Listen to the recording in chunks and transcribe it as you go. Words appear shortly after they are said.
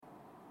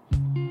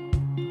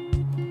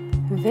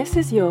This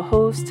is your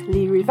host,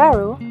 Lee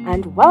Rivero,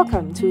 and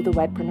welcome to the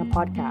Wedpreneur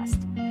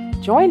Podcast.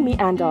 Join me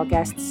and our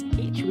guests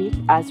each week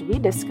as we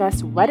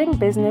discuss wedding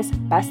business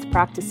best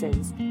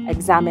practices,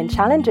 examine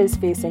challenges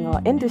facing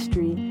our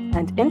industry,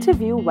 and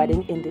interview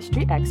wedding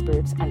industry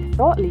experts and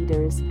thought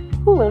leaders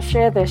who will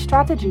share their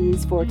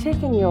strategies for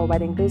taking your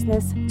wedding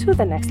business to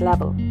the next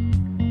level.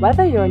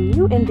 Whether you're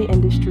new in the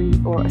industry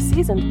or a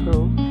seasoned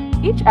pro,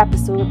 each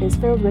episode is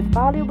filled with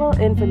valuable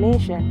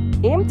information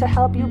aimed to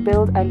help you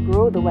build and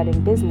grow the wedding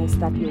business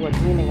that you are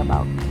dreaming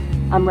about.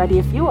 I'm ready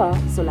if you are,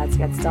 so let's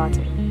get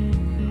started.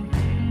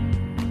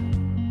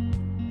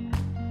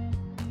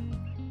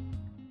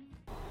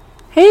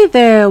 Hey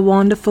there,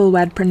 wonderful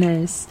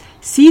wedpreneurs.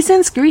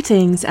 Season's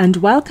greetings and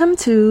welcome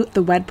to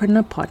the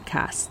Wedpreneur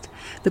Podcast,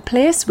 the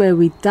place where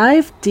we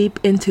dive deep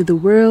into the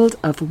world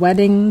of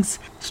weddings,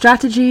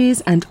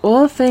 strategies, and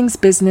all things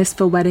business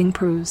for wedding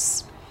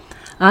pros.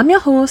 I'm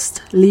your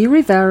host, Lee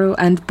Rivero,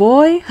 and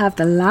boy, have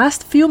the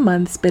last few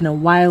months been a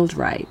wild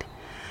ride.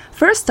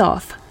 First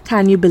off,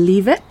 can you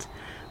believe it?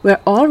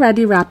 We're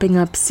already wrapping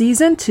up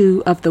Season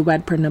 2 of the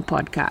Wedpreneur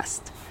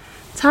Podcast.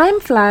 Time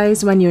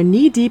flies when you're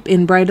knee-deep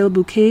in bridal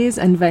bouquets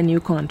and venue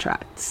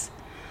contracts.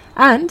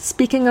 And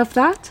speaking of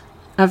that,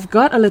 I've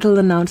got a little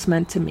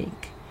announcement to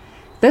make.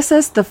 This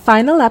is the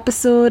final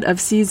episode of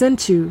Season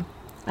 2,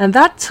 and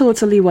that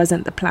totally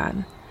wasn't the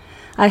plan.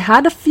 I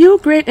had a few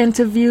great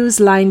interviews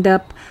lined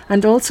up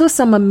and also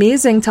some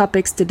amazing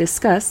topics to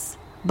discuss,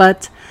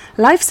 but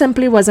life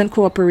simply wasn't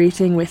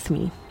cooperating with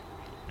me.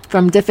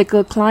 From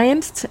difficult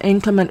clients to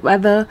inclement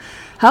weather,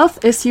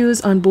 health issues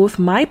on both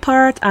my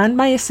part and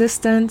my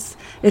assistant's,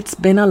 it's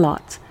been a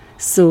lot.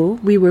 So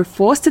we were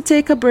forced to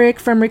take a break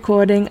from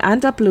recording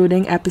and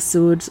uploading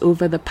episodes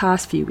over the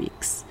past few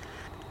weeks.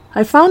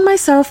 I found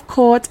myself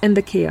caught in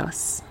the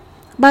chaos.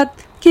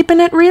 But keeping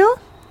it real,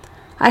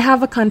 I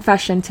have a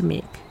confession to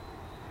make.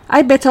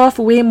 I bit off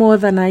way more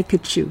than I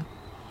could chew.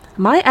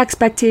 My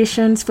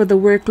expectations for the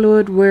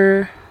workload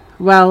were,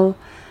 well,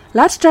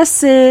 let's just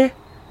say,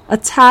 a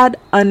tad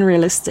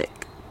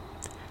unrealistic.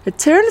 It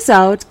turns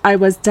out I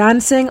was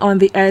dancing on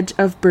the edge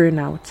of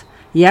burnout,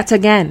 yet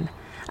again.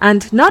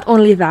 And not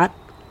only that,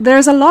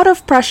 there's a lot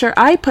of pressure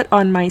I put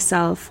on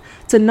myself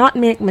to not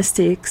make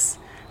mistakes,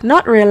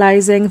 not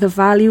realizing the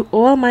value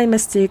all my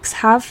mistakes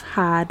have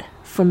had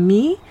for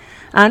me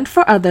and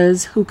for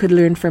others who could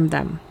learn from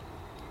them.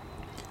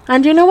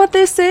 And you know what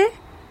they say?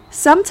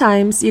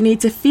 Sometimes you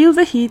need to feel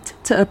the heat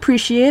to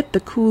appreciate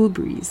the cool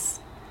breeze.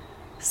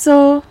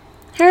 So,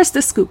 here's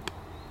the scoop.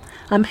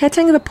 I'm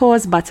hitting the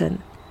pause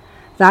button.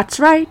 That's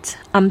right,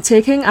 I'm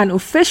taking an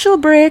official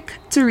break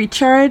to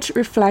recharge,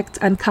 reflect,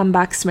 and come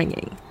back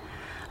swinging.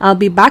 I'll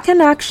be back in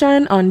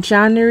action on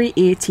January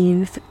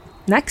 18th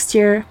next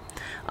year,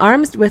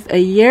 armed with a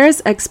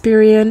year's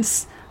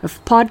experience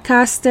of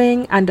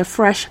podcasting and a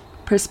fresh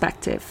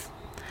perspective.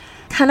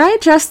 Can I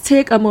just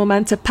take a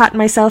moment to pat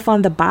myself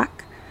on the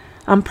back?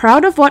 I'm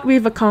proud of what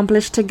we've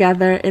accomplished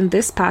together in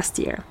this past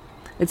year.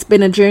 It's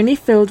been a journey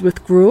filled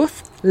with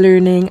growth,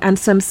 learning, and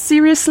some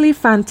seriously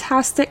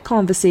fantastic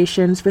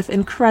conversations with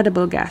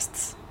incredible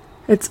guests.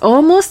 It's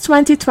almost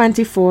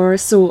 2024,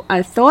 so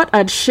I thought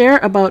I'd share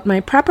about my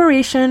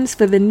preparations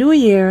for the new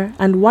year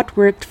and what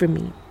worked for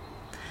me.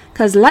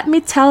 'Cause let me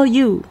tell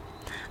you,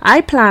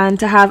 I plan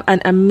to have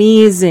an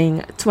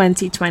amazing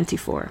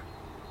 2024.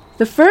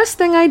 The first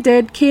thing I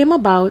did came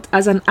about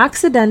as an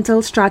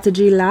accidental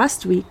strategy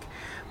last week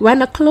when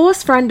a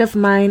close friend of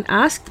mine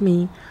asked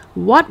me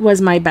what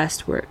was my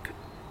best work.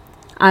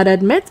 I'd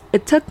admit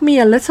it took me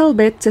a little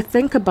bit to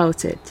think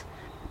about it,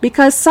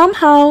 because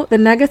somehow the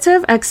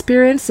negative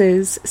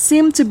experiences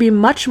seemed to be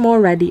much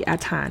more ready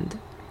at hand.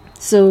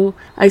 So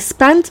I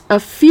spent a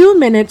few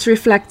minutes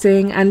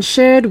reflecting and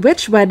shared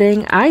which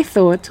wedding I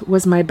thought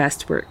was my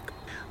best work.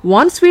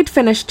 Once we'd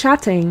finished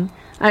chatting,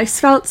 I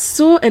felt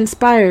so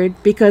inspired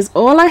because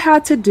all I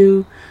had to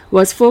do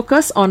was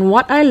focus on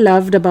what I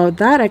loved about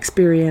that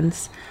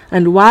experience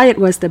and why it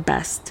was the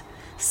best,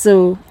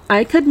 so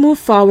I could move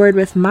forward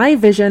with my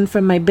vision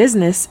for my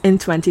business in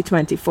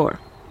 2024.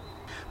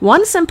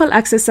 One simple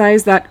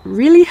exercise that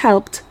really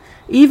helped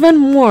even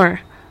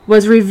more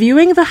was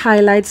reviewing the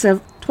highlights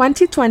of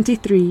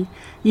 2023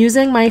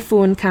 using my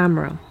phone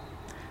camera.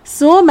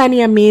 So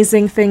many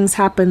amazing things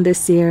happened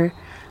this year,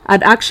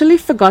 I'd actually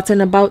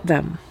forgotten about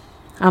them.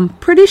 I'm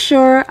pretty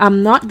sure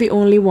I'm not the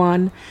only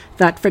one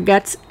that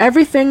forgets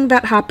everything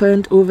that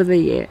happened over the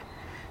year.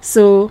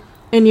 So,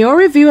 in your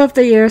review of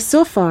the year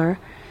so far,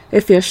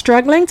 if you're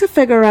struggling to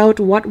figure out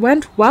what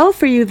went well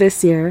for you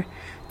this year,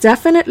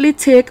 definitely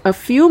take a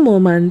few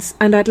moments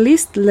and at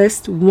least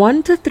list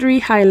 1 to 3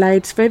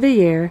 highlights for the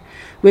year,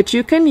 which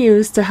you can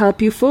use to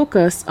help you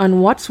focus on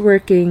what's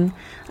working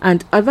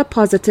and other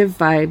positive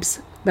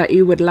vibes that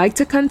you would like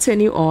to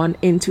continue on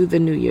into the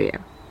new year.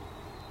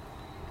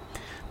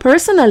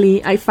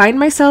 Personally, I find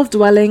myself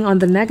dwelling on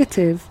the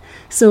negative,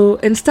 so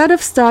instead of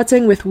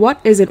starting with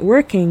what isn't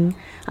working,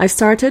 I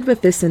started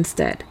with this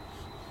instead.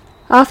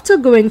 After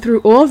going through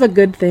all the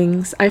good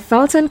things, I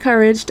felt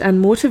encouraged and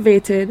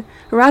motivated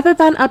rather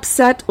than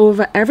upset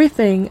over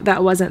everything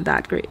that wasn't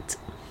that great.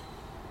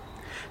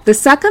 The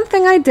second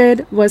thing I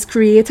did was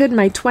created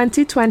my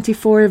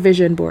 2024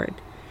 vision board.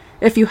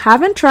 If you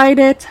haven't tried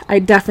it, I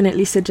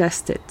definitely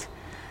suggest it.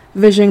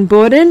 Vision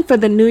boarding for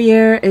the new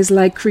year is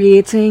like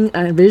creating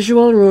a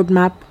visual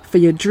roadmap for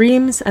your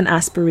dreams and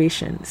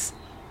aspirations.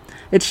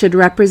 It should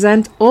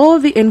represent all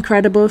the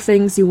incredible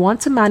things you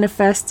want to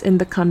manifest in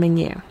the coming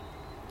year.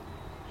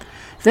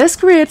 This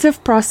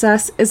creative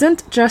process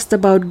isn't just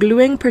about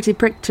gluing pretty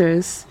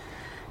pictures.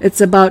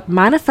 It's about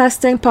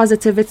manifesting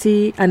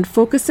positivity and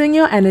focusing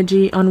your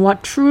energy on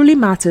what truly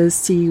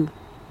matters to you.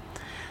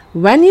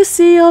 When you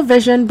see your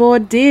vision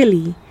board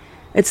daily,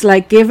 it's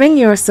like giving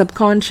your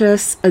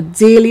subconscious a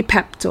daily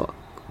pep talk.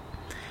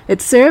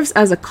 It serves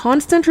as a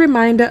constant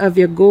reminder of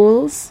your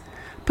goals,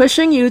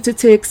 pushing you to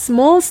take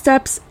small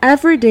steps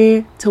every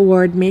day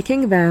toward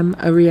making them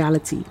a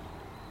reality.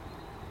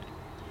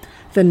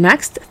 The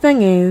next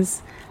thing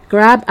is,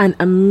 grab an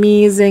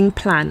amazing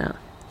planner.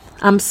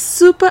 I'm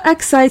super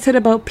excited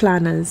about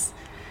planners.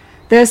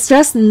 There's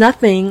just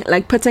nothing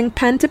like putting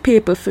pen to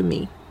paper for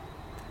me.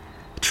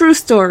 True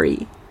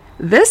story.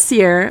 This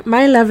year,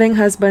 my loving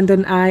husband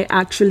and I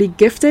actually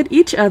gifted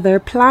each other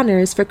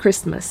planners for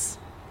Christmas.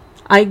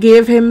 I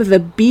gave him the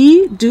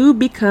Be, Do,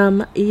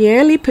 Become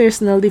Yearly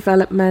Personal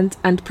Development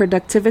and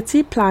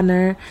Productivity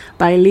Planner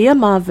by Leah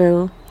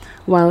Marville,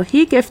 while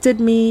he gifted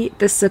me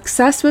the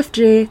Success with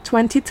J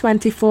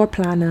 2024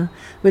 Planner,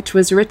 which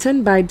was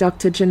written by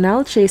Dr.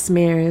 Janelle Chase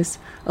Mears,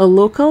 a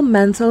local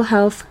mental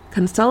health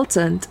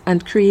consultant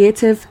and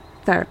creative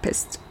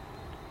therapist.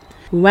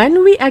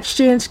 When we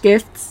exchanged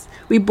gifts,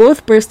 we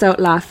both burst out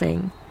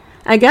laughing.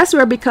 I guess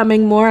we're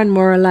becoming more and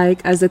more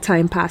alike as the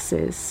time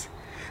passes.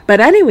 But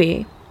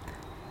anyway,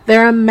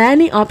 there are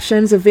many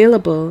options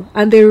available,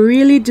 and they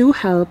really do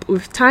help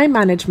with time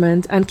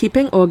management and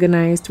keeping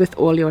organized with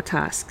all your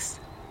tasks.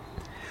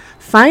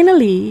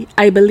 Finally,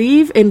 I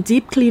believe in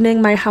deep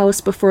cleaning my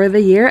house before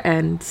the year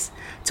ends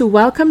to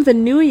welcome the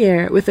new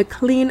year with a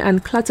clean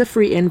and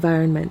clutter-free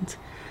environment.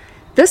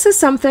 This is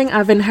something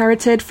I've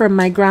inherited from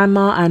my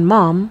grandma and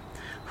mom,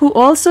 who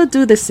also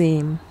do the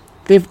same.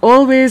 They've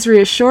always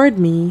reassured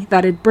me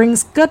that it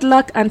brings good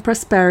luck and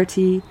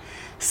prosperity,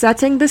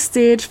 setting the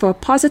stage for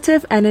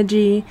positive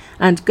energy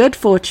and good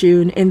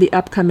fortune in the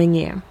upcoming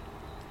year.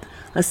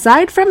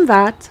 Aside from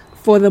that,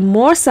 for the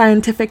more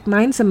scientific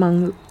minds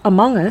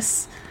among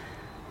us,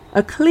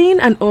 a clean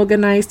and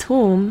organized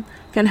home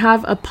can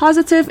have a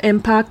positive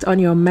impact on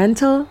your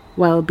mental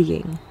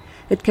well-being.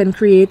 It can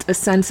create a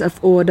sense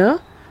of order,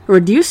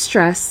 reduce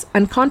stress,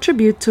 and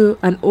contribute to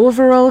an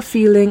overall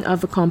feeling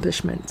of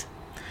accomplishment.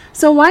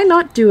 So why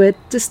not do it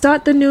to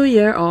start the new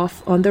year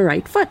off on the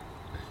right foot?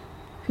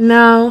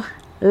 Now,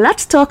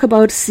 let's talk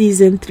about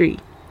Season 3.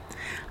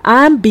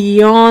 I'm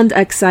beyond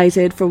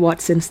excited for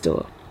what's in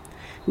store.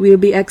 We'll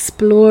be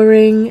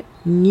exploring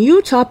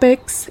new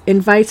topics,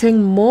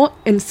 inviting more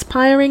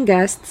inspiring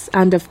guests,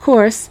 and of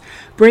course,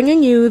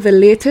 bringing you the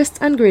latest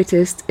and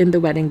greatest in the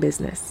wedding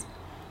business.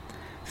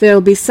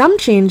 There'll be some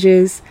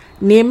changes,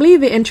 namely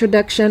the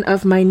introduction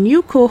of my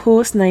new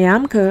co-host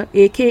Nyamka,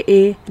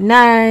 aka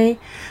Nai,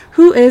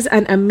 who is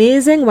an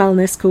amazing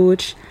wellness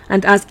coach,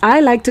 and as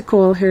I like to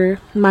call her,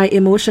 my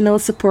emotional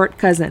support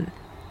cousin.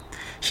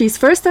 She's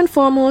first and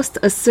foremost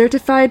a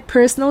certified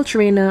personal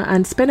trainer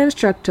and spin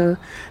instructor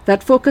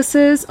that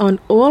focuses on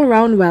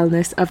all-round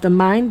wellness of the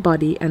mind,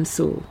 body, and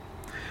soul.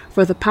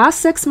 For the past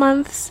 6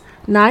 months,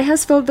 Nai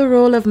has filled the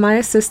role of my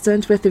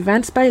assistant with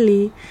Events by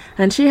Lee,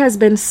 and she has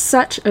been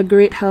such a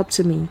great help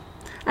to me.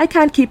 I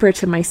can't keep her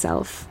to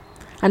myself.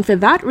 And for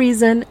that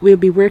reason, we'll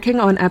be working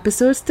on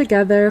episodes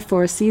together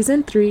for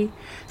Season 3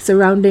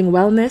 surrounding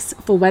wellness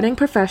for wedding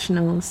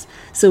professionals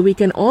so we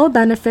can all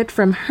benefit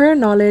from her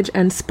knowledge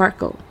and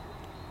sparkle.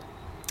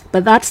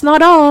 But that's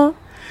not all.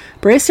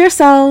 Brace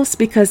yourselves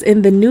because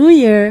in the new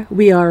year,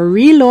 we are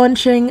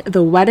relaunching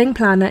the Wedding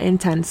Planner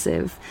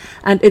Intensive,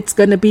 and it's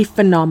going to be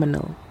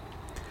phenomenal.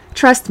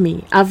 Trust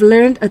me, I've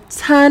learned a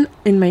ton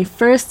in my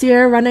first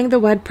year running the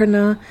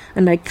Wedpreneur,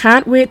 and I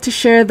can't wait to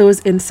share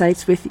those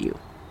insights with you.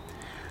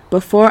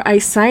 Before I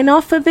sign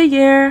off for the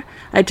year,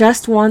 I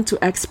just want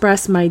to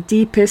express my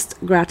deepest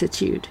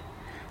gratitude.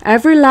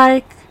 Every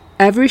like,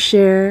 every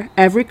share,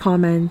 every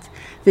comment,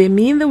 they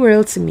mean the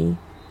world to me.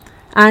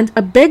 And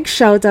a big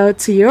shout out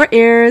to your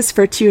ears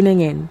for tuning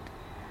in.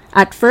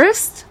 At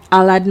first,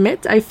 I'll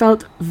admit I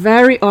felt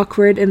very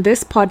awkward in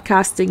this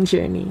podcasting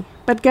journey.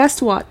 But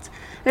guess what?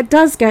 It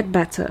does get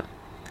better.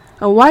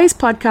 A wise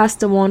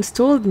podcaster once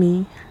told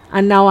me,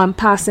 and now I'm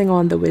passing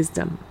on the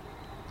wisdom.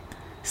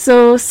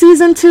 So,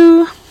 Season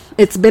 2,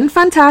 it's been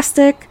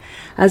fantastic.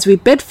 As we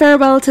bid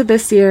farewell to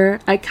this year,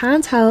 I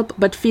can't help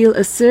but feel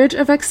a surge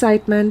of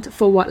excitement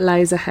for what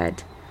lies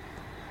ahead.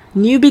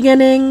 New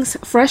beginnings,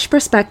 fresh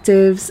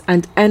perspectives,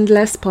 and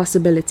endless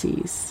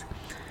possibilities.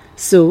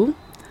 So,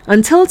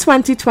 until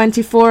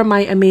 2024, my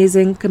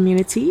amazing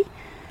community,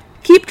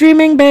 keep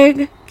dreaming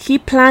big,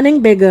 keep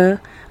planning bigger,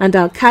 and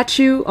I'll catch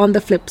you on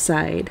the flip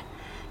side.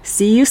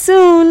 See you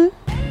soon!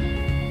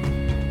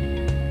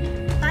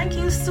 Thank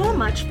you so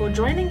much for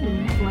joining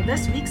me for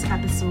this week's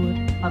episode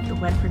of the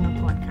Wedpreneur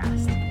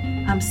Podcast.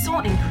 I'm so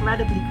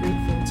incredibly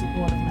grateful to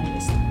all of my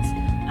listeners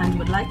and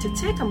would like to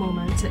take a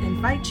moment to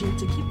invite you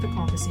to keep the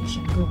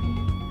conversation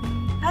going.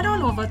 Head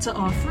on over to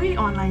our free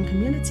online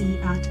community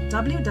at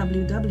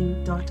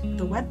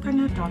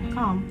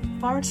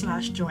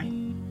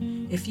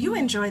www.thewedpreneur.com/join. If you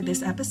enjoyed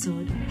this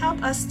episode,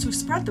 help us to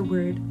spread the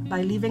word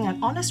by leaving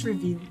an honest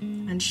review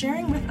and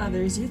sharing with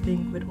others you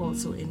think would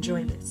also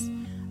enjoy this.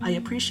 I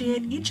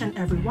appreciate each and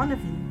every one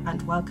of you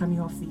and welcome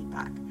your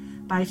feedback.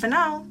 Bye for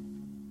now.